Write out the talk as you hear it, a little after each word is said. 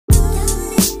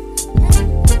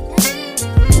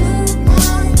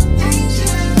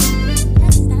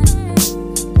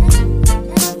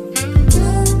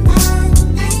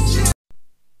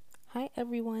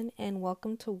everyone, and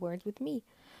welcome to Words with Me.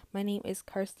 My name is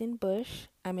Karsten Bush.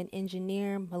 I'm an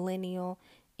engineer, millennial,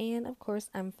 and of course,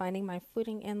 I'm finding my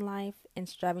footing in life and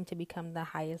striving to become the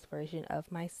highest version of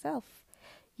myself.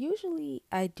 Usually,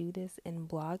 I do this in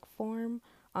blog form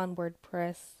on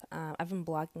WordPress. I've been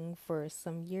blogging for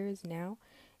some years now,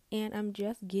 and I'm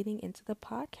just getting into the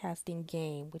podcasting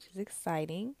game, which is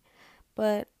exciting.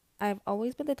 But I've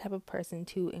always been the type of person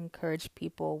to encourage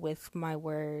people with my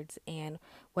words, and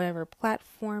whatever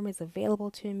platform is available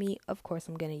to me, of course,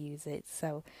 I'm going to use it.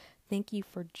 So, thank you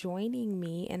for joining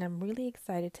me, and I'm really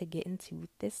excited to get into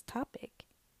this topic.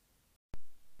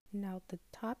 Now, the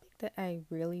topic that I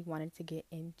really wanted to get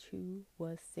into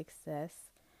was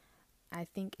success. I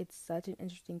think it's such an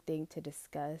interesting thing to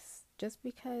discuss just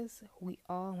because we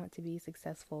all want to be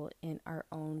successful in our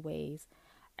own ways.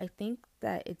 I think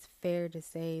that it's fair to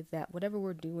say that whatever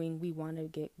we're doing, we want to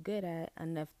get good at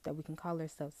enough that we can call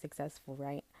ourselves successful,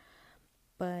 right?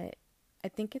 But I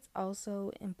think it's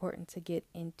also important to get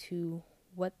into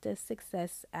what does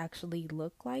success actually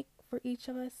look like for each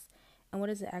of us and what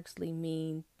does it actually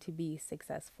mean to be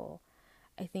successful.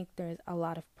 I think there's a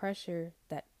lot of pressure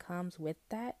that comes with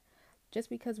that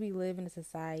just because we live in a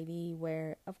society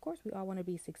where, of course, we all want to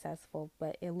be successful,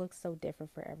 but it looks so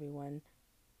different for everyone.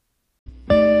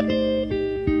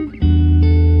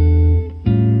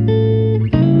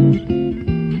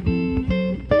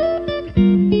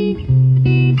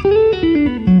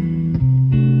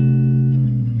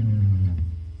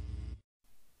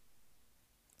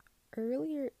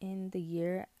 Earlier in the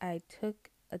year, I took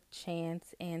a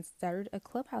chance and started a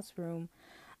clubhouse room.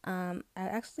 I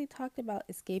actually talked about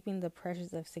escaping the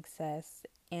pressures of success,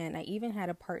 and I even had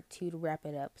a part two to wrap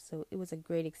it up, so it was a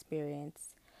great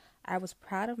experience. I was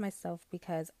proud of myself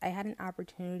because I had an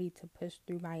opportunity to push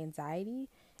through my anxiety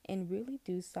and really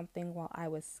do something while I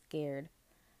was scared.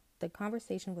 The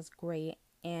conversation was great,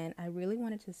 and I really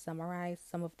wanted to summarize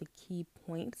some of the key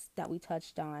points that we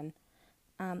touched on.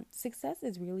 Success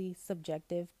is really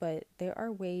subjective, but there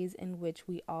are ways in which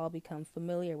we all become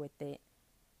familiar with it.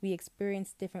 We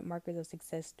experience different markers of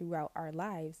success throughout our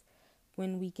lives.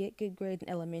 When we get good grades in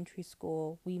elementary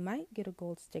school, we might get a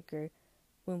gold sticker.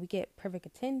 When we get perfect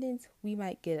attendance, we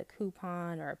might get a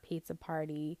coupon or a pizza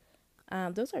party.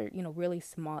 Those are, really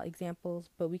small examples,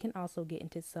 but we can also get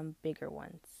into some bigger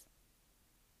ones.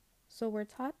 So we're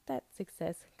taught that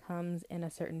success comes in a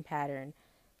certain pattern.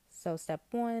 So step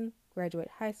one, graduate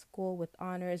high school with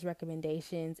honors,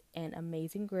 recommendations, and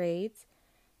amazing grades.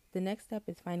 The next step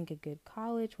is finding a good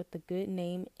college with a good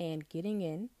name and getting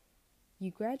in. You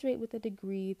graduate with a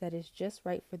degree that is just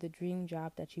right for the dream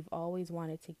job that you've always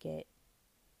wanted to get.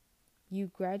 You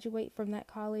graduate from that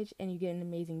college and you get an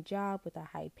amazing job with a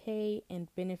high pay and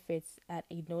benefits at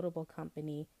a notable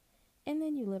company. And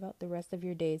then you live out the rest of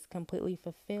your days completely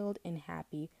fulfilled and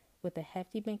happy with a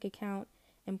hefty bank account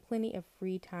and plenty of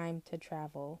free time to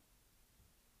travel.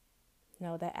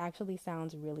 No, that actually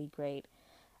sounds really great.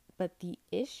 But the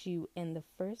issue in the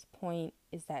first point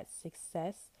is that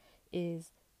success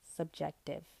is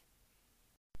subjective.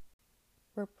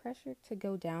 We're pressured to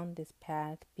go down this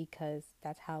path because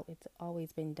that's how it's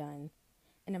always been done.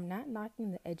 And I'm not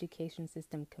knocking the education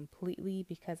system completely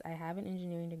because I have an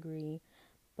engineering degree,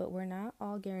 but we're not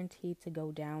all guaranteed to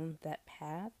go down that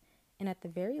path. And at the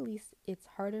very least, it's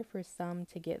harder for some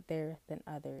to get there than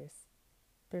others.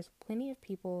 There's plenty of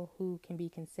people who can be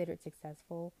considered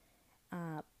successful,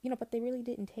 but they really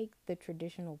didn't take the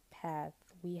traditional path.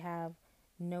 We have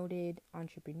noted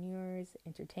entrepreneurs,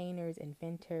 entertainers,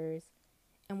 inventors,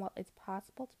 and while it's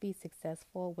possible to be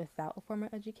successful without a formal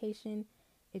education,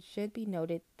 it should be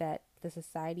noted that the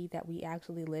society that we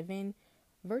actually live in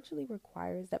virtually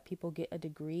requires that people get a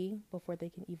degree before they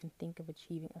can even think of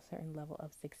achieving a certain level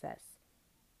of success.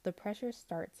 The pressure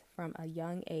starts from a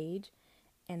young age,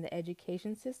 and the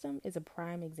education system is a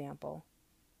prime example.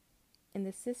 In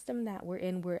the system that we're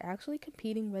in, we're actually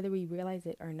competing whether we realize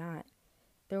it or not.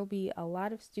 There will be a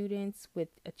lot of students with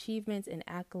achievements and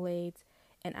accolades,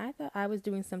 and I thought I was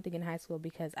doing something in high school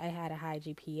because I had a high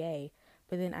GPA,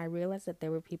 but then I realized that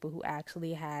there were people who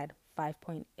actually had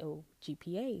 5.0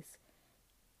 GPAs.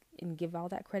 And give all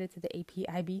that credit to the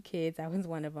APIB kids, I was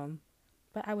one of them.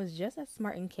 But I was just as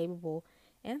smart and capable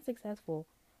and successful,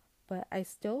 but I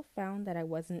still found that I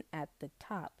wasn't at the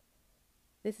top.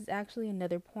 This is actually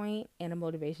another point and a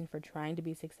motivation for trying to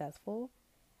be successful.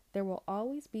 There will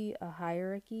always be a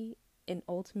hierarchy, and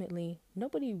ultimately,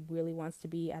 nobody really wants to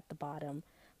be at the bottom,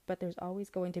 but there's always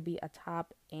going to be a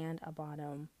top and a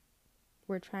bottom.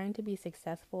 We're trying to be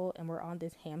successful and we're on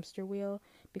this hamster wheel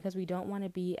because we don't want to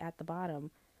be at the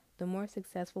bottom. The more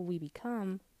successful we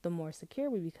become, the more secure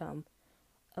we become.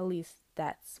 At least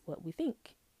that's what we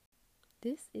think.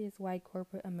 This is why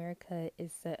corporate America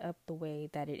is set up the way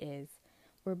that it is.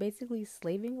 We're basically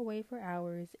slaving away for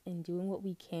hours and doing what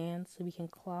we can so we can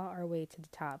claw our way to the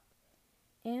top.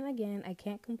 And again, I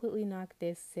can't completely knock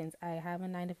this since I have a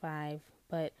 9 to 5,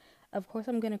 but of course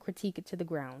I'm going to critique it to the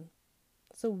ground.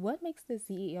 So, what makes the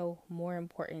CEO more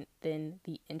important than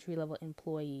the entry level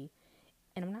employee?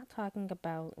 And I'm not talking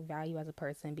about value as a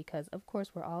person because, of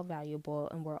course, we're all valuable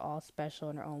and we're all special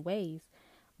in our own ways,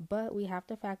 but we have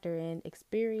to factor in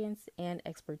experience and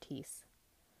expertise.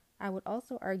 I would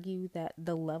also argue that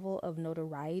the level of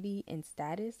notoriety and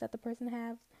status that the person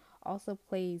has also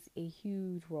plays a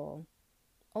huge role.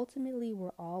 Ultimately,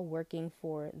 we're all working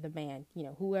for the man,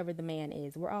 whoever the man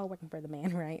is, we're all working for the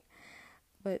man, right?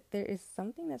 But there is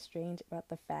something that's strange about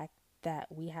the fact that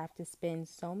we have to spend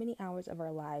so many hours of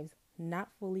our lives not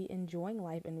fully enjoying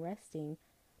life and resting,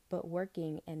 but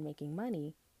working and making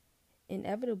money.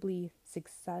 Inevitably,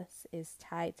 success is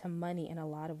tied to money in a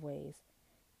lot of ways,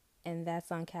 and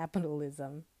that's on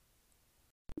capitalism.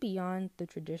 Beyond the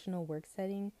traditional work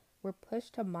setting, we're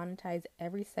pushed to monetize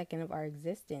every second of our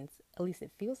existence. At least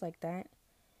it feels like that.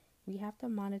 We have to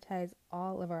monetize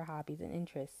all of our hobbies and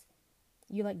interests.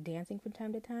 You like dancing from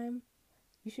time to time?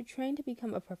 You should train to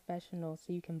become a professional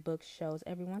so you can book shows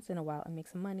every once in a while and make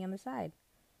some money on the side.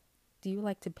 Do you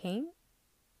like to paint?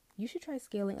 You should try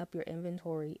scaling up your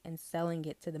inventory and selling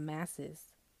it to the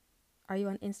masses. Are you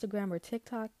on Instagram or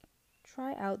TikTok?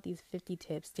 Try out these 50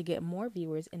 tips to get more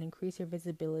viewers and increase your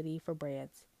visibility for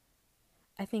brands.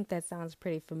 I think that sounds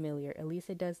pretty familiar, at least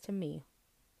it does to me.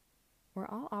 We're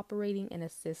all operating in a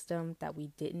system that we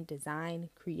didn't design,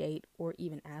 create, or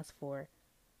even ask for.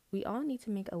 We all need to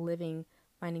make a living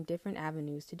finding different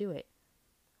avenues to do it.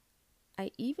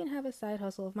 I even have a side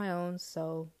hustle of my own,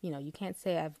 so, you can't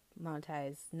say I've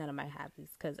monetized none of my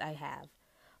hobbies, because I have.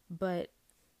 But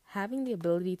having the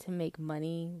ability to make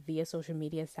money via social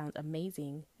media sounds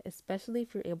amazing, especially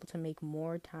if you're able to make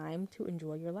more time to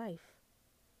enjoy your life.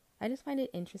 I just find it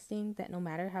interesting that no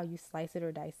matter how you slice it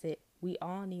or dice it, we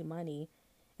all need money,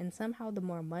 and somehow the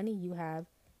more money you have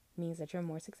means that you're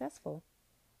more successful.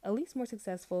 At least more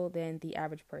successful than the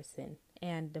average person.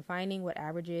 And defining what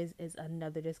average is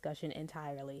another discussion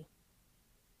entirely.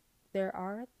 There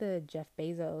are the Jeff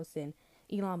Bezos and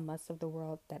Elon Musk of the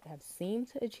world that have seemed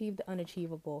to achieve the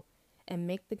unachievable and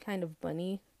make the kind of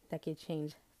money that could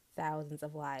change thousands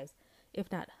of lives,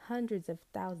 if not hundreds of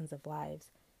thousands of lives.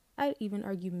 I'd even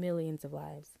argue millions of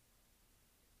lives.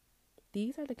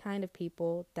 These are the kind of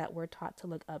people that we're taught to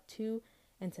look up to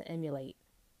and to emulate.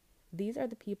 These are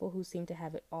the people who seem to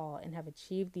have it all and have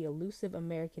achieved the elusive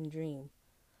American dream.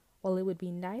 While it would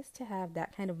be nice to have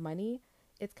that kind of money,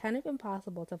 it's kind of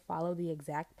impossible to follow the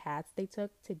exact paths they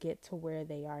took to get to where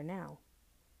they are now.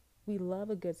 We love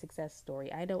a good success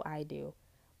story, I know I do,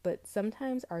 but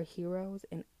sometimes our heroes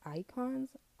and icons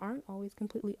aren't always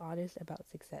completely honest about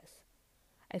success.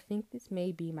 I think this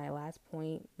may be my last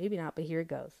point, maybe not, but here it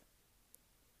goes.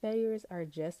 Failures are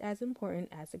just as important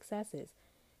as successes.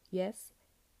 Yes,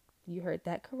 you heard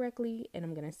that correctly, and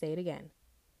I'm going to say it again.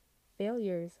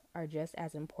 Failures are just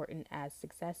as important as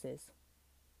successes.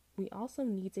 We also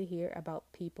need to hear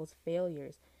about people's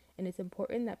failures, and it's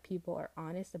important that people are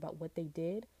honest about what they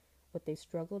did, what they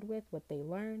struggled with, what they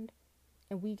learned,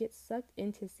 and we get sucked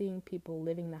into seeing people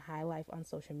living the high life on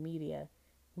social media.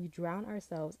 We drown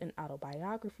ourselves in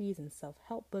autobiographies and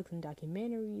self-help books and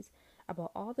documentaries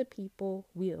about all the people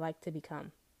we'd like to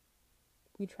become.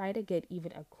 We try to get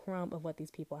even a crumb of what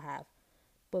these people have,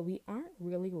 but we aren't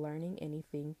really learning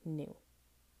anything new.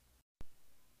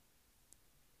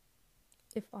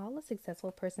 If all a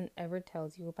successful person ever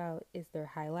tells you about is their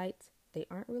highlights, they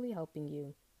aren't really helping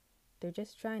you. They're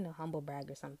just trying to humble brag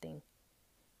or something.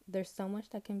 There's so much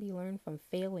that can be learned from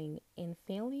failing, and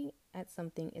failing at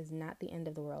something is not the end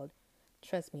of the world.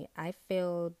 Trust me, I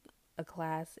failed a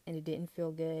class and it didn't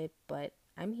feel good, but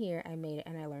I'm here, I made it,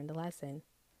 and I learned a lesson.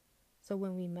 So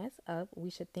when we mess up, we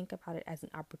should think about it as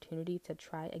an opportunity to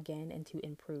try again and to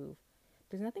improve.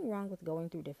 There's nothing wrong with going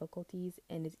through difficulties,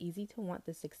 and it's easy to want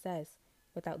the success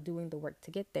without doing the work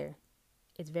to get there.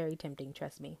 It's very tempting,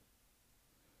 trust me.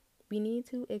 We need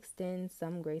to extend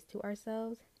some grace to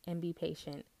ourselves and be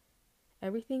patient.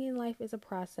 Everything in life is a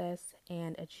process,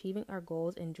 and achieving our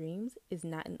goals and dreams is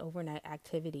not an overnight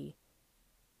activity.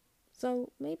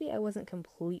 So maybe I wasn't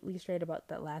completely straight about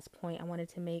that last point I wanted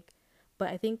to make, but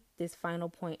I think this final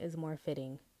point is more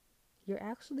fitting. You're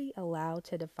actually allowed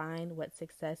to define what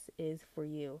success is for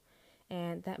you,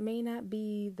 and that may not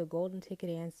be the golden ticket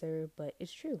answer, but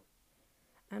it's true.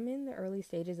 I'm in the early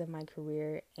stages of my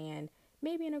career and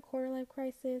maybe in a quarter life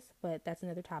crisis, but that's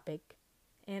another topic.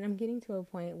 And I'm getting to a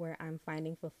point where I'm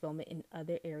finding fulfillment in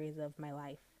other areas of my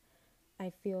life.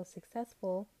 I feel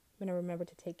successful when I remember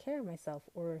to take care of myself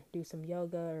or do some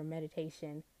yoga or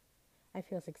meditation. I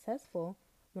feel successful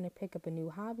when I pick up a new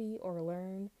hobby or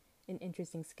learn an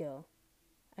interesting skill.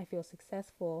 I feel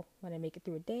successful when I make it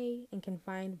through a day and can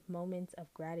find moments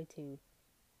of gratitude.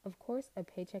 Of course, a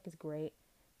paycheck is great,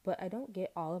 but I don't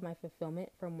get all of my fulfillment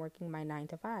from working my 9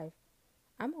 to 5.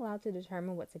 I'm allowed to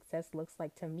determine what success looks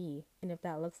like to me, and if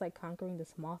that looks like conquering the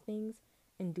small things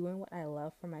and doing what I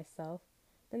love for myself,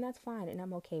 then that's fine and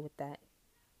I'm okay with that.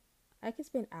 I could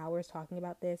spend hours talking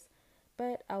about this,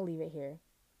 but I'll leave it here.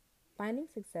 Finding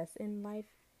success in life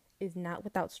is not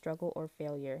without struggle or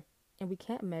failure, and we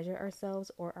can't measure ourselves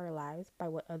or our lives by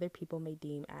what other people may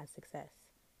deem as success.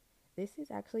 This is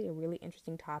actually a really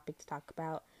interesting topic to talk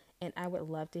about, and I would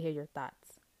love to hear your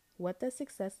thoughts. What does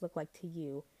success look like to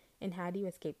you, and how do you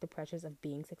escape the pressures of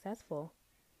being successful?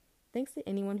 Thanks to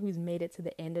anyone who's made it to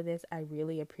the end of this. I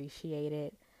really appreciate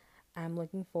it. I'm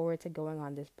looking forward to going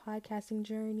on this podcasting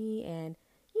journey and,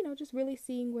 just really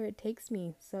seeing where it takes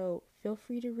me. So feel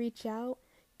free to reach out,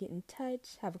 get in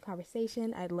touch, have a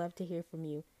conversation. I'd love to hear from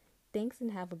you. Thanks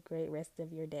and have a great rest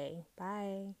of your day.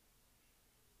 Bye.